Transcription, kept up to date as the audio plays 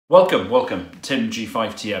Welcome, Tim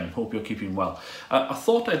G5TM. Hope you're keeping well. I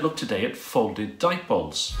thought I'd look today at folded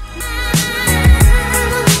dipoles.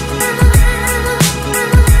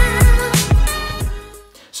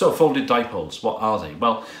 So folded dipoles, what are they?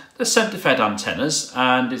 Well, they're centre-fed antennas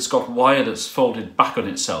and it's got wire that's folded back on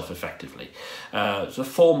itself effectively. It's a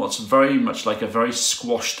form that's very much like a very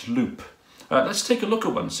squashed loop. Let's take a look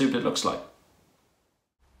at one, see what it looks like.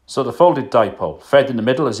 So the folded dipole, fed in the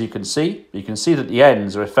middle as you can see that the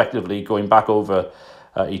ends are effectively going back over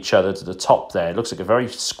each other to the top there. It looks like a very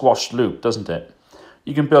squashed loop, doesn't it?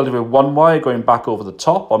 You can build it with one wire going back over the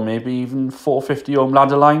top, or maybe even 450 ohm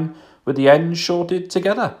ladder line with the ends shorted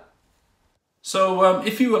together. So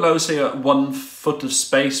if you allow, say, 1 foot of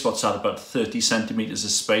space, what's that, about 30 centimetres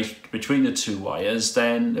of space between the two wires,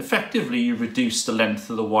 then effectively you reduce the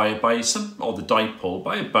length of the wire by the dipole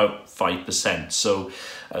by about 5%. So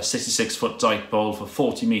a 66-foot dipole for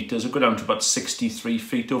 40 metres will go down to about 63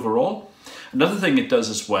 feet overall. Another thing it does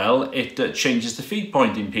as well, it changes the feed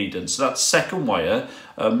point impedance. So that second wire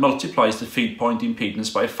multiplies the feed point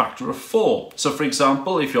impedance by a factor of 4. So for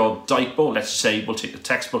example, if your dipole, let's say, we'll take the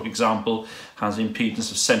textbook example, has an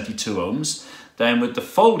impedance of 72 ohms, then with the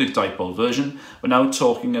folded dipole version, we're now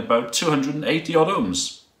talking about 280 odd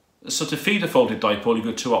ohms. So to feed a folded dipole, you've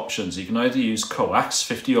got two options. You can either use coax,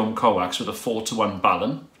 50 ohm coax with a 4:1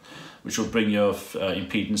 balun, which will bring your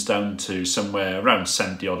impedance down to somewhere around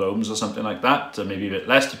 70 odd ohms or something like that, maybe a bit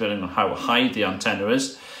less depending on how high the antenna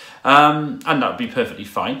is, and that would be perfectly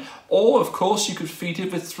fine. Or of course you could feed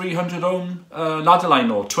it with 300 ohm ladder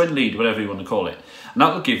line or twin lead, whatever you want to call it, and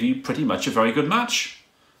that will give you pretty much a very good match.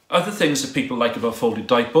 Other things that people like about folded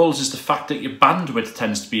dipoles is the fact that your bandwidth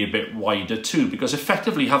tends to be a bit wider too, because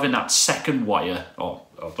effectively having that second wire, or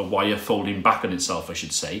the wire folding back on itself I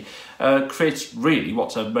should say, creates really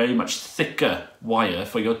what's a very much thicker wire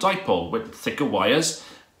for your dipole. With thicker wires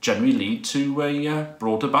generally lead to a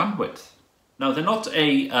broader bandwidth. Now they're not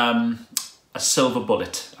a silver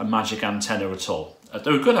bullet, a magic antenna at all.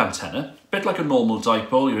 They're a good antenna, a bit like a normal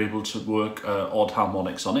dipole. You're able to work odd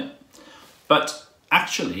harmonics on it, but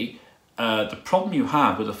actually, the problem you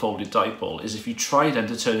have with a folded dipole is if you try then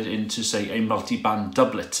to turn it into, say, a multi-band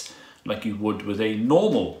doublet, like you would with a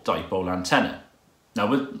normal dipole antenna. Now,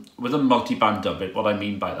 with a multi-band doublet, what I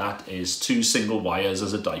mean by that is 2 single wires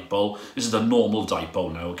as a dipole. This is a normal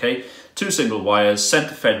dipole now, okay? 2 single wires,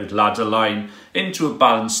 centre-fed with ladder line, into a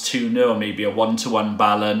balanced tuner, or maybe a 1:1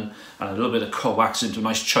 balun, and a little bit of coax into a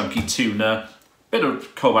nice chunky tuner. Bit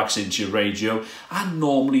of coax into your radio, and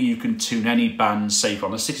normally you can tune any band, say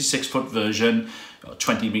on a 66-foot version, or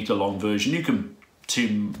 20-metre long version. You can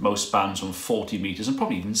tune most bands on 40 metres and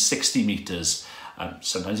probably even 60 metres,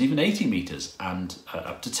 sometimes even 80 metres, and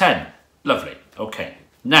up to 10. Lovely. Okay.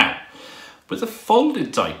 Now, with a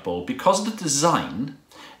folded dipole, because of the design,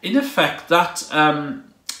 in effect that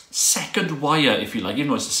second wire, if you like, even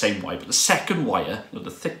though it's the same wire, but the second wire,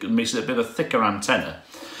 makes it a bit of a thicker antenna.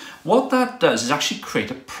 What that does is actually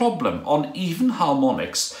create a problem on even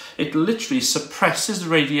harmonics. It literally suppresses the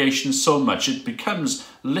radiation so much it becomes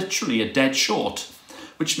literally a dead short,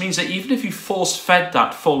 which means that even if you force-fed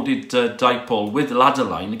that folded dipole with ladder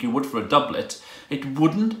line, like you would for a doublet, it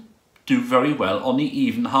wouldn't do very well on the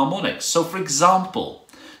even harmonics. So for example,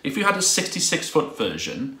 if you had a 66-foot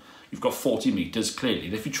version, you've got 40 metres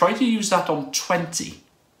clearly. If you try to use that on 20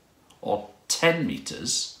 or 10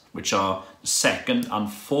 metres, which are the second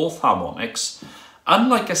and fourth harmonics,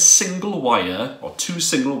 unlike a single wire or 2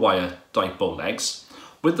 single wire dipole legs,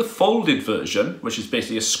 with the folded version, which is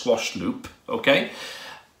basically a squashed loop, okay,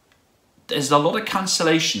 there's a lot of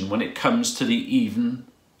cancellation when it comes to the even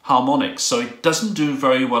harmonics, so it doesn't do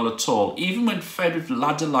very well at all, even when fed with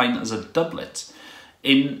ladder line as a doublet,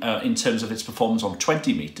 in terms of its performance on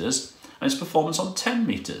 20 metres and its performance on 10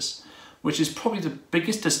 metres, which is probably the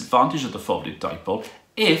biggest disadvantage of the folded dipole,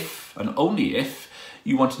 if, and only if,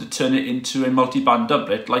 you wanted to turn it into a multi-band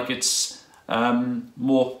doublet like its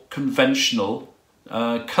more conventional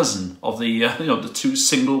cousin of the, the 2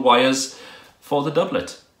 single wires for the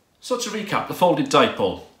doublet. So to recap, the folded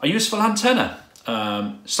dipole, a useful antenna,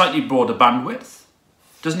 slightly broader bandwidth,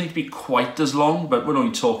 doesn't need to be quite as long, but we're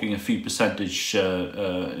only talking a few percentage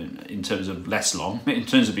in terms of less long, in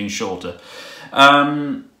terms of being shorter.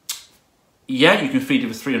 Yeah, you can feed it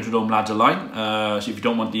with 300 ohm ladder line, so if you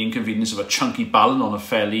don't want the inconvenience of a chunky balun on a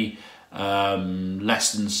fairly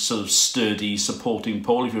less than sort of sturdy supporting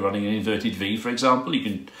pole, if you're running an inverted V for example, you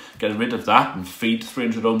can get rid of that and feed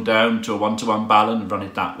 300 ohm down to a 1:1 balun and run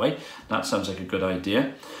it that way. That sounds like a good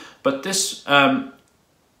idea. But this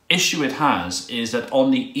issue it has is that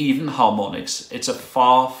on the even harmonics, it's a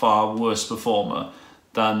far, far worse performer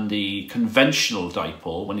than the conventional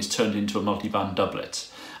dipole when it's turned into a multiband doublet.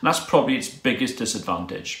 And that's probably its biggest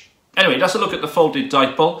disadvantage. Anyway, that's a look at the folded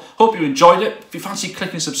dipole. Hope you enjoyed it. If you fancy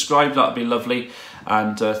clicking subscribe, that'd be lovely.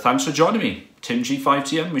 And thanks for joining me. Tim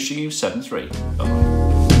G5TM wishing you 7-3. Bye-bye.